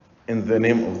In the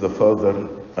name of the Father,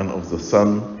 and of the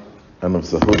Son, and of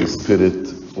the Holy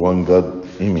Spirit, one God,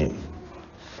 Amen.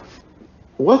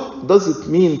 What does it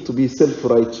mean to be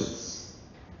self-righteous?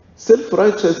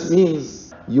 Self-righteous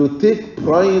means you take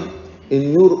pride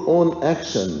in your own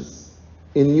actions,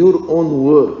 in your own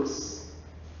works.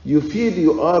 You feel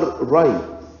you are right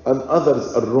and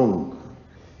others are wrong.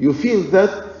 You feel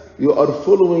that you are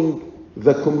following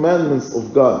the commandments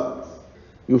of God.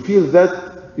 You feel that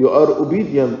you are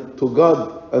obedient to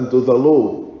God and to the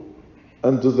law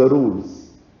and to the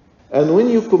rules. And when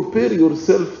you compare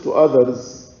yourself to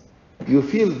others, you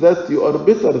feel that you are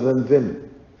better than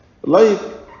them. Like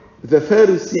the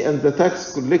Pharisee and the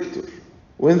tax collector.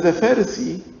 When the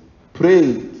Pharisee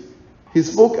prayed, he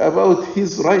spoke about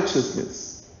his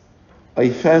righteousness. I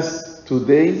fast 2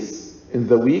 days in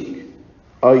the week.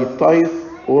 I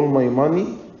tithe all my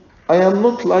money. I am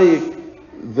not like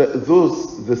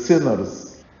the sinners.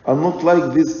 I'm not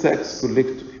like this tax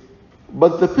collector.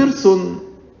 But the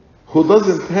person who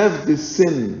doesn't have this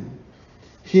sin,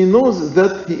 he knows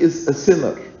that he is a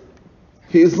sinner.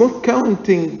 He is not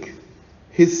counting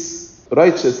his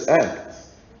righteous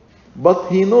acts, but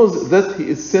he knows that he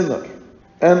is sinner.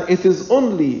 And it is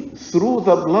only through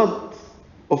the blood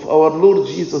of our Lord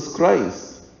Jesus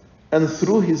Christ and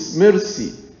through his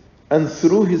mercy and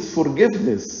through his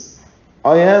forgiveness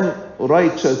I am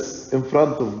righteous in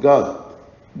front of God,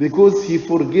 because he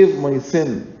forgave my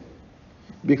sin,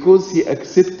 because he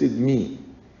accepted me.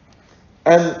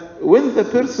 And when the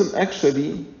person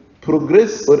actually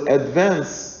progress or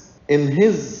advance in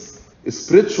his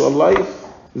spiritual life,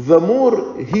 the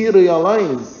more he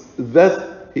realizes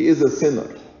that he is a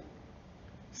sinner.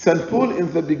 St. Paul,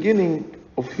 in the beginning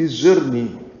of his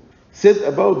journey, said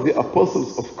about the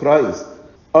apostles of Christ,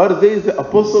 are they the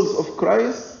apostles of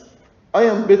Christ? I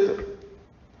am better.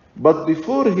 But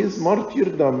before his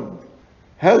martyrdom,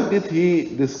 how did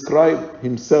he describe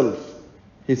himself?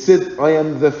 He said, I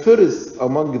am the first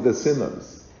among the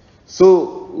sinners.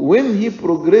 So when he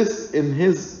progressed in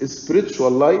his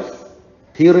spiritual life,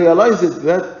 he realized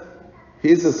that he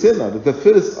is a sinner, the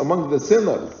first among the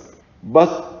sinners.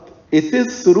 But it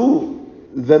is through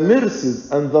the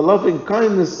mercies and the loving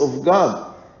kindness of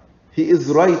God, he is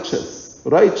righteous,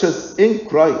 righteous in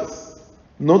Christ,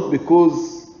 not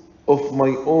because of my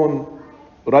own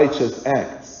righteous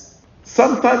acts.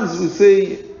 Sometimes we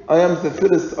say, I am the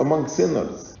first among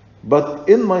sinners, but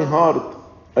in my heart,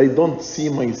 I don't see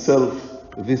myself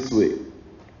this way.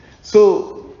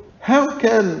 So, how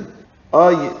can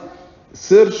I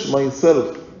search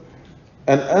myself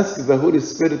and ask the Holy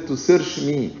Spirit to search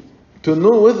me, to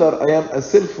know whether I am a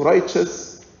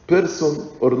self-righteous person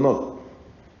or not?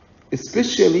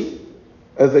 Especially,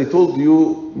 as I told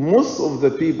you, most of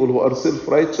the people who are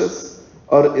self-righteous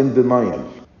are in denial.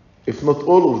 If not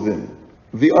all of them,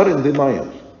 they are in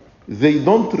denial. They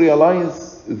don't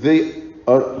realize they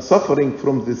are suffering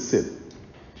from this sin.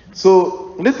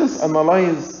 So let us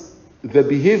analyze the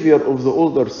behavior of the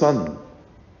older son.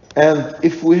 And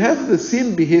if we have the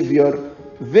same behavior,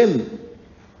 then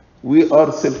we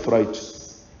are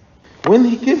self-righteous. When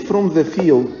he came from the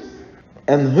field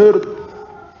and heard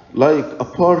like a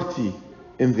party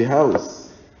in the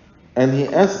house, and he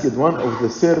asked one of the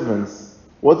servants,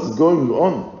 what's going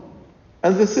on?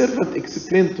 And the servant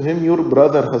explained to him, your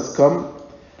brother has come,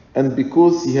 and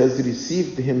because he has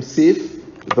received him safe,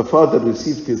 the father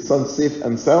received his son safe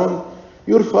and sound,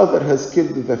 your father has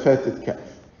killed the fatted calf.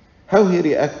 How he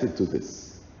reacted to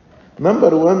this?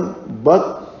 Number one,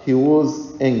 but he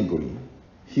was angry.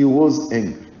 He was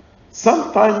angry.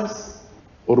 Sometimes,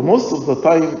 or most of the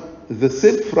time, the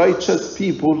self-righteous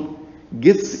people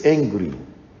gets angry,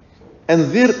 and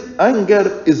their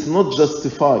anger is not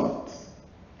justified.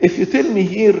 If you tell me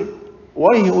here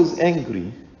why he was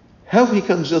angry, how he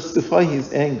can justify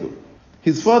his anger?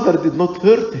 His father did not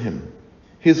hurt him.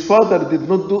 His father did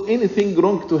not do anything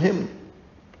wrong to him.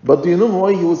 But do you know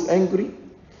why he was angry?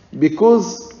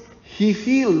 Because he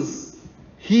feels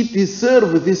he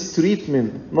deserves this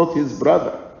treatment, not his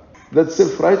brother. That's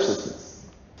self-righteousness.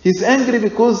 He's angry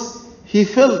because he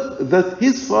felt that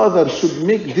his father should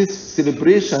make this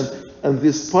celebration and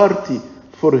this party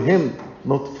for him,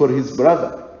 not for his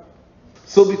brother.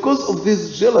 So because of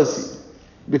this jealousy,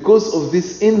 because of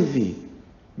this envy,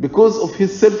 because of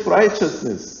his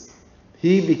self-righteousness,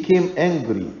 he became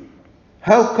angry.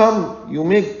 How come you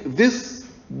make this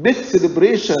big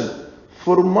celebration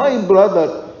for my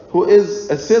brother who is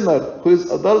a sinner, who is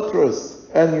adulterous,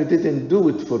 and you didn't do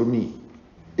it for me?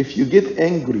 If you get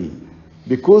angry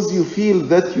because you feel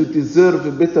that you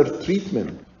deserve better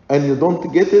treatment and you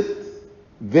don't get it,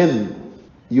 then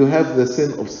you have the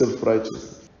sin of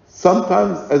self-righteousness.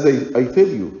 Sometimes, as I tell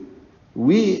you,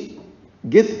 we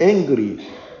get angry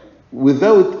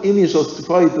without any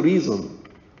justified reason.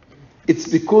 It's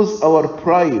because our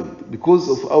pride, because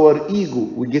of our ego,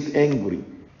 we get angry.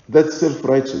 That's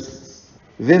self-righteousness.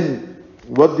 Then,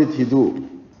 what did he do?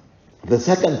 The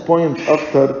second point,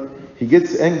 after he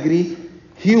gets angry,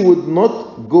 he would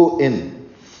not go in.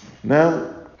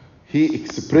 Now, he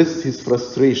expressed his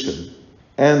frustration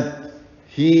and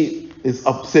he is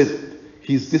upset,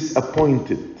 he's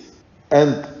disappointed,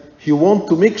 and he wants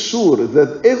to make sure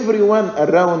that everyone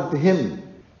around him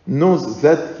knows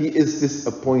that he is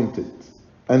disappointed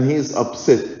and he is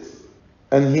upset,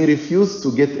 and he refused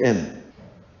to get in.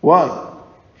 Why?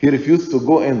 He refused to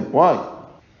go in. Why?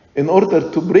 In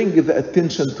order to bring the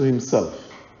attention to himself.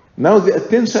 Now the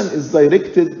attention is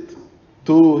directed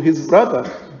to his brother,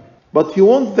 but he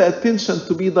wants the attention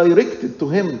to be directed to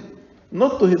him,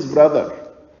 not to his brother.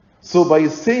 So by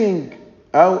staying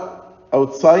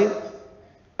outside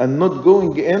and not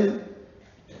going in,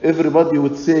 everybody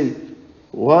would say,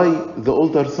 why the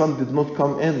older son did not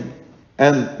come in?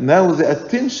 And now the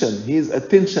attention, he is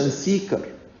attention seeker.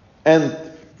 And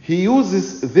he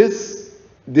uses this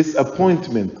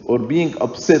disappointment or being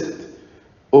upset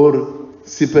or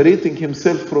separating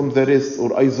himself from the rest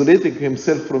or isolating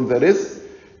himself from the rest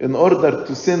in order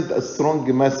to send a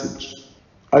strong message.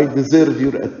 I deserve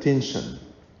your attention.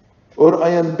 Or I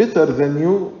am better than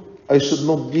you, I should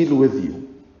not deal with you.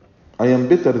 I am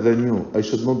better than you, I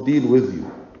should not deal with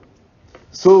you.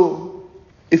 So,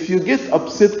 if you get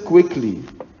upset quickly,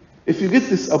 if you get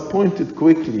disappointed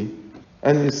quickly,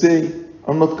 and you say,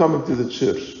 I'm not coming to the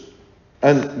church,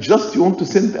 and just you want to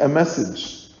send a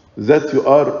message that you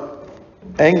are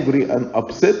angry and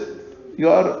upset, you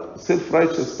are a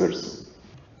self-righteous person.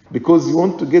 Because you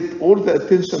want to get all the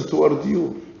attention toward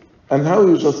you. And how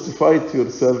you justify it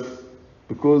yourself?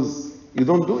 Because you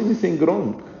don't do anything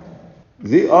wrong.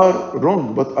 They are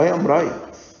wrong, but I am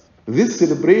right. This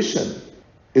celebration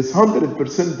is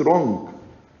 100% wrong.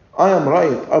 I am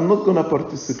right. I'm not going to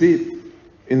participate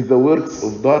in the works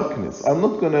of darkness. I'm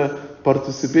not going to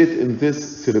participate in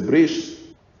this celebration.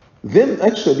 Then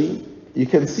actually, you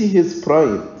can see his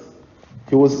pride.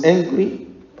 He was angry,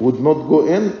 would not go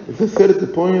in. The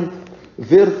third point,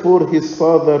 therefore his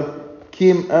father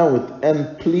came out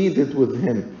and pleaded with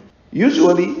him.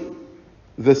 Usually,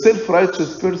 the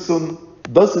self-righteous person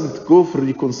doesn't go for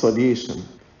reconciliation.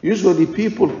 Usually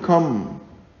people come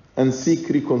and seek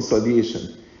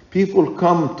reconciliation. People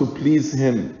come to please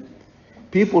him.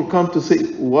 People come to say,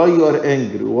 why you are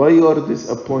angry? Why you are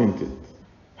disappointed?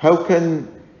 How can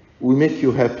we make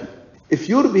you happy? If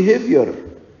your behavior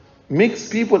makes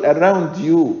people around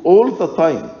you all the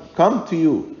time come to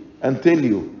you and tell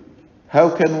you, how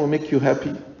can we make you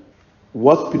happy?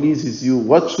 What pleases you?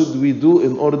 What should we do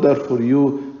in order for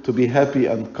you to be happy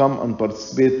and come and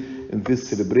participate in this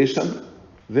celebration?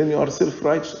 Then you are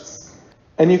self-righteous.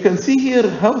 And you can see here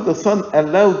how the son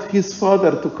allowed his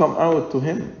father to come out to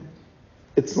him.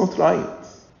 It's not right.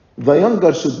 The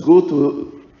younger should go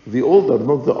to the older,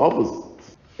 not the opposite.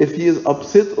 If he is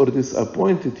upset or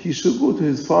disappointed, he should go to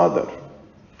his father,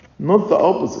 not the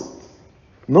opposite.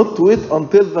 Not to wait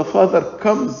until the father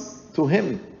comes to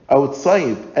him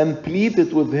outside and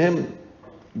pleaded with him,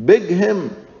 beg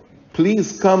him,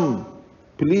 please come,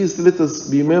 please let us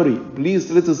be merry,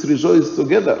 please let us rejoice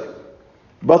together.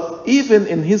 But even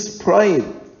in his pride,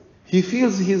 he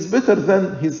feels he's better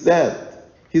than his dad.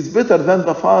 He's better than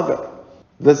the father.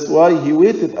 That's why he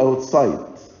waited outside.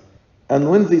 And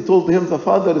when they told him the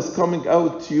father is coming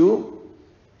out to you,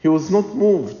 he was not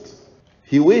moved.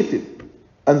 He waited.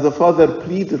 And the father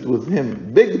pleaded with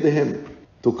him, begged him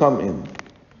to come in.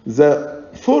 The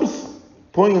fourth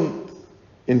point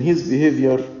in his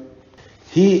behavior,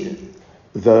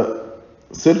 the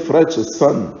self-righteous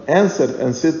son, answered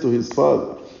and said to his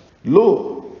father,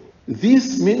 Lo,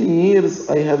 these many years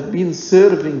I have been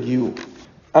serving you,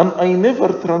 and I never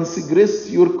transgressed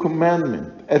your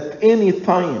commandment at any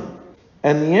time,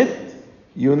 and yet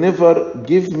you never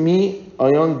give me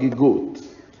a young goat,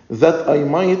 that I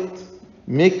might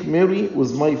make merry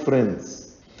with my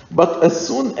friends. But as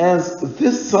soon as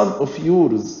this son of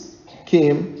yours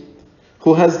came,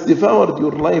 who has devoured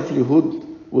your livelihood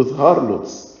with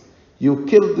harlots, you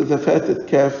killed the fatted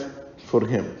calf for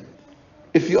him.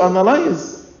 If you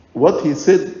analyze what he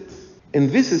said in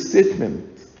this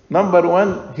statement, number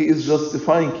one, he is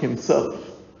justifying himself,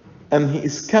 and he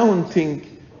is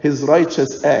counting his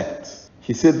righteous act.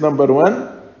 He said, number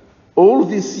one, all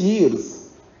these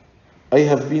years I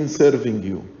have been serving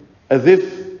you, as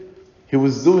if he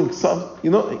was doing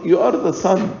you are the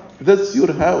son, that's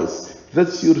your house,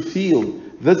 that's your field,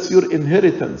 that's your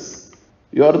inheritance.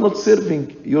 You are not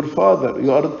serving your father.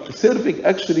 You are serving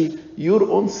actually your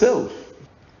own self.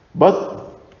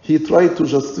 But he tried to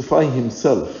justify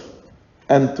himself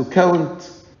and to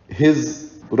count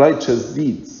his righteous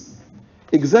deeds.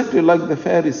 Exactly like the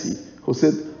Pharisee who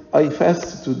said, I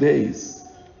fast 2 days.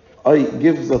 I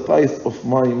give the tithe of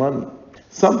my money.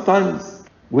 Sometimes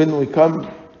when we come,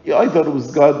 either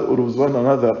with God or with one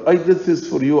another, I did this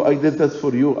for you, I did that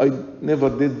for you, I never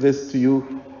did this to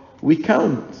you. We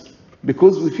count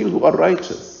because we feel we are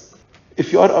righteous.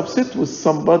 If you are upset with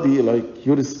somebody like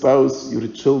your spouse, your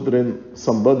children,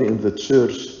 somebody in the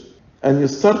church, and you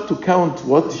start to count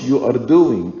what you are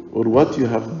doing or what you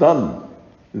have done,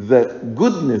 the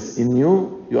goodness in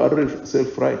you, you are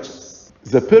self-righteous.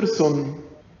 The person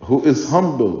who is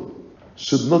humble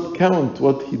should not count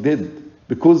what he did,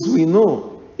 because we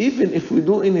know even if we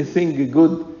do anything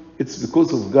good, it's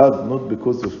because of God, not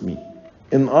because of me.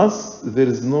 In us, there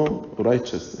is no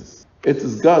righteousness. It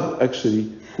is God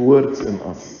actually who works in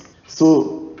us.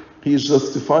 So he is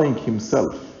justifying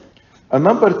himself. And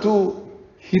number 2,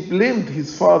 he blamed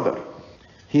his father.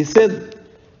 He said,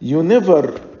 you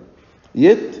never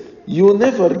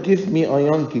give me a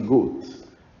young goat.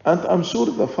 And I'm sure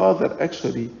the father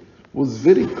actually was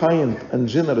very kind and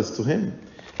generous to him.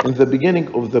 In the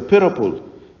beginning of the parable,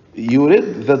 you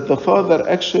read that the father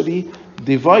actually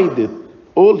divided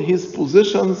all his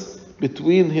possessions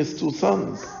between his 2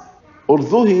 sons.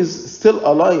 Although he is still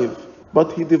alive,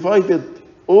 but he divided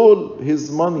all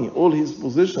his money, all his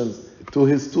possessions to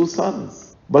his 2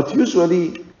 sons. But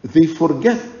usually they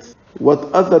forget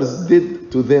what others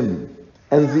did to them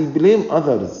and they blame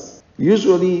others.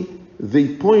 Usually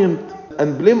they point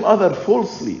and blame others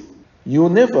falsely. You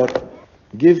never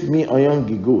give me a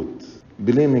young goat,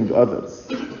 blaming others.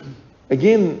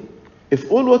 Again, if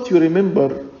all what you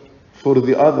remember for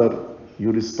the other,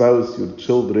 your spouse, your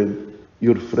children,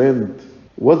 your friend,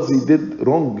 what they did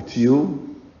wrong to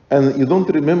you, and you don't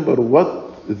remember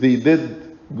what they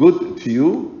did good to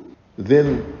you,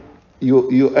 then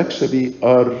you actually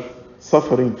are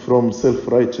suffering from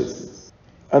self-righteousness.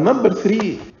 And number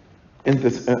 3, in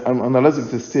this, I'm analyzing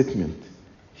the statement,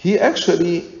 he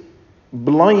actually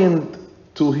blind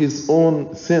to his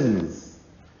own sins.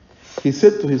 He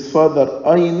said to his father,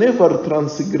 I never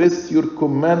transgressed your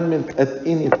commandment at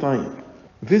any time.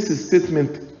 This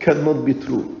statement cannot be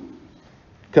true.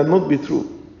 Cannot be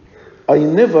true. I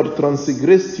never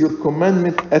transgressed your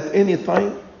commandment at any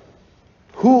time.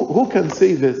 Who can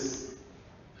say this?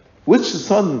 Which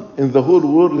son in the whole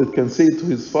world can say to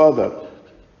his father,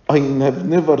 I have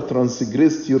never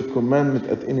transgressed your commandment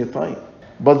at any time?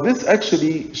 But this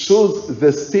actually shows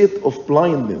the state of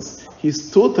blindness.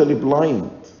 He's totally blind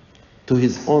to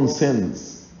his own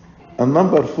sins. And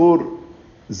number 4,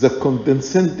 the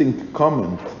condescending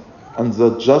comment and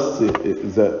the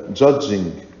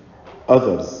judging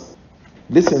others.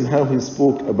 Listen how he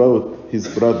spoke about his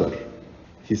brother.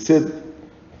 He said,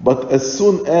 but as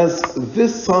soon as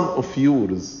this son of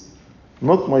yours,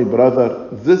 not my brother,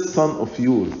 this son of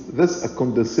yours, this is a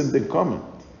condescending comment,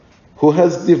 who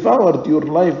has devoured your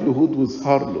livelihood with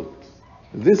harlot,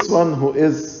 this one who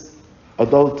is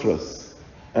adulterous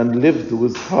and lived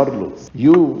with harlots,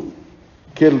 you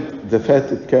killed the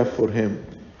fatted calf for him.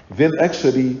 Then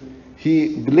actually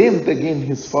he blamed again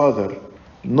his father,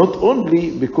 not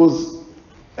only because,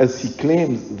 as he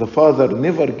claims, the father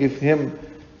never gave him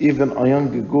even a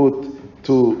young goat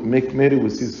to make merry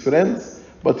with his friends,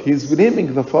 but he's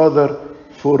blaming the father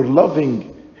for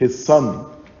loving his son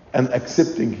and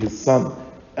accepting his son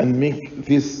and make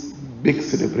this big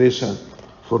celebration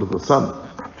for the son,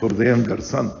 for the younger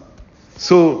son.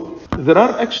 So there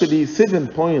are actually 7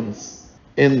 points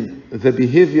in the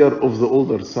behavior of the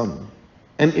older son.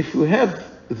 And if we have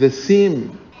the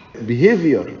same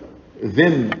behavior,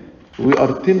 then we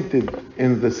are tempted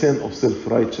in the sin of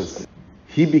self-righteousness.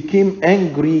 He became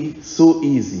angry so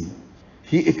easy.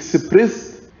 He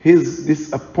expressed his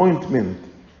disappointment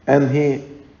and he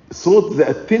sought the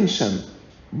attention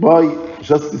by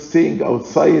just staying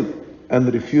outside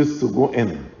and refused to go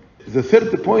in. The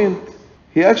 3rd point,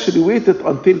 he actually waited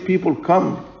until people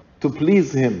come to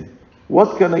please him.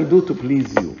 What can I do to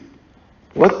please you?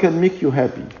 What can make you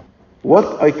happy?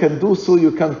 What I can do so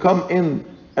you can come in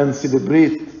and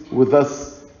celebrate with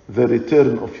us the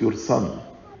return of your son.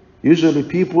 Usually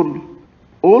people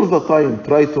all the time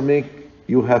try to make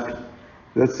you happy.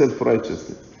 That's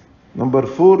self-righteousness. Number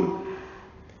 4,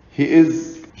 he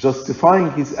is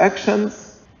justifying his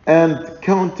actions and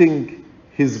counting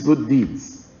his good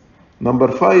deeds. Number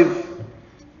 5,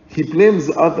 he blames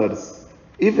others,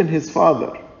 even his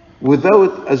father,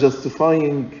 without a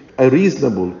justifying a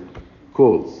reasonable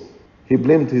cause. He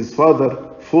blamed his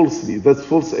father falsely. That's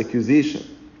false accusation.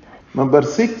 Number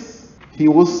 6, he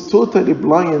was totally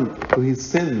blind to his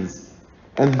sins.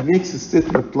 And he makes a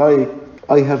statement like,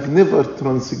 I have never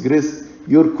transgressed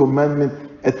your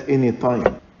commandment at any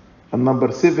time. And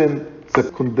number 7, the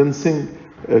condensing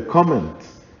comment.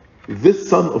 This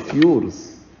son of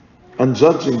yours, and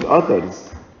judging others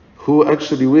who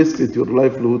actually wasted your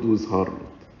livelihood with harlot.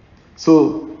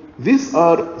 So these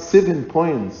are 7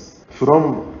 points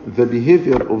from the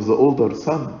behavior of the older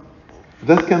son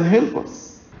that can help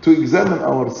us to examine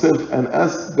ourselves and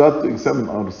ask God to examine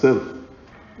ourselves,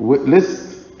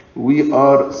 lest we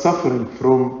are suffering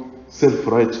from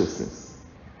self-righteousness.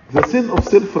 The sin of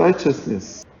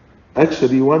self-righteousness,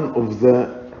 actually one of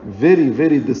the very,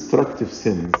 very destructive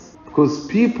sins, because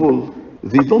people,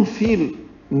 they don't feel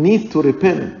need to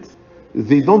repent.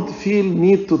 They don't feel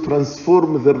need to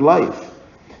transform their life.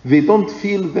 They don't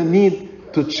feel the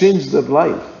need to change their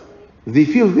life. They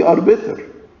feel they are better.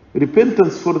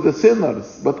 Repentance for the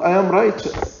sinners, but I am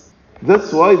righteous.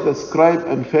 That's why the scribes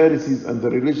and Pharisees and the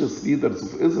religious leaders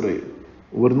of Israel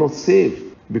were not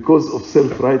saved, because of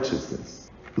self-righteousness.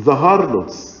 The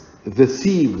harlots, the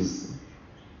thieves,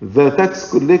 the tax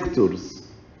collectors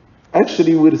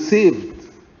actually were saved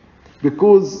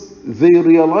because they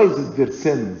realized their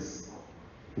sins.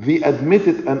 They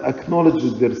admitted and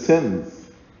acknowledged their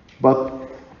sins. But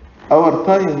our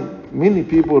time, many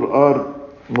people are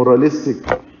moralistic,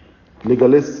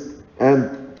 legalistic,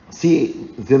 and see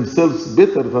themselves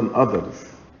better than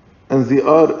others. And they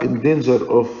are in danger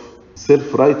of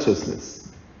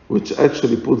self-righteousness, which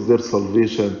actually puts their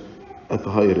salvation at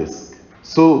high risk.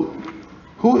 So,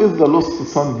 who is the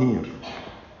lost son here?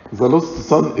 The lost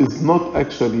son is not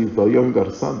actually the younger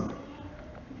son.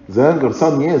 The younger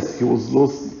son, yes, he was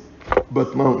lost,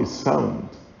 but now is found.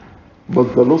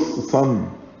 But the lost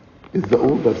son is the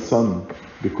older son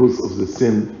because of the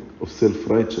sin of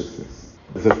self-righteousness.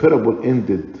 The parable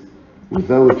ended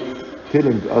without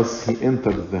telling us he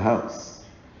entered the house.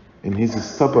 In his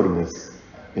stubbornness,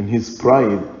 in his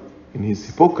pride, in his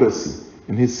hypocrisy,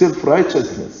 in his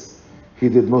self-righteousness, he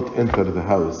did not enter the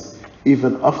house,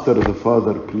 even after the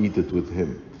father pleaded with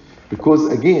him.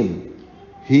 Because again,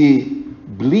 he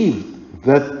believed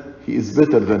that he is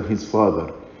better than his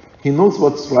father. He knows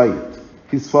what's right.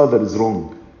 His father is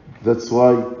wrong. That's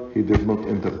why he did not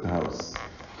enter the house.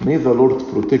 May the Lord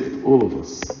protect all of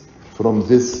us from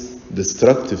this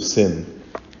destructive sin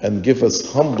and give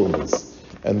us humbleness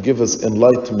and give us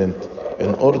enlightenment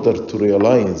in order to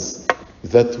realize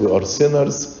that we are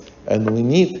sinners and we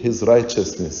need His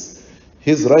righteousness.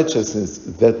 His righteousness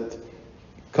that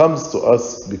comes to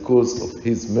us because of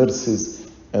His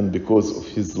mercies and because of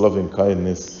His loving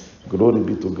kindness. Glory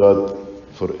be to God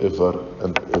forever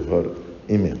and ever.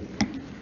 Amen.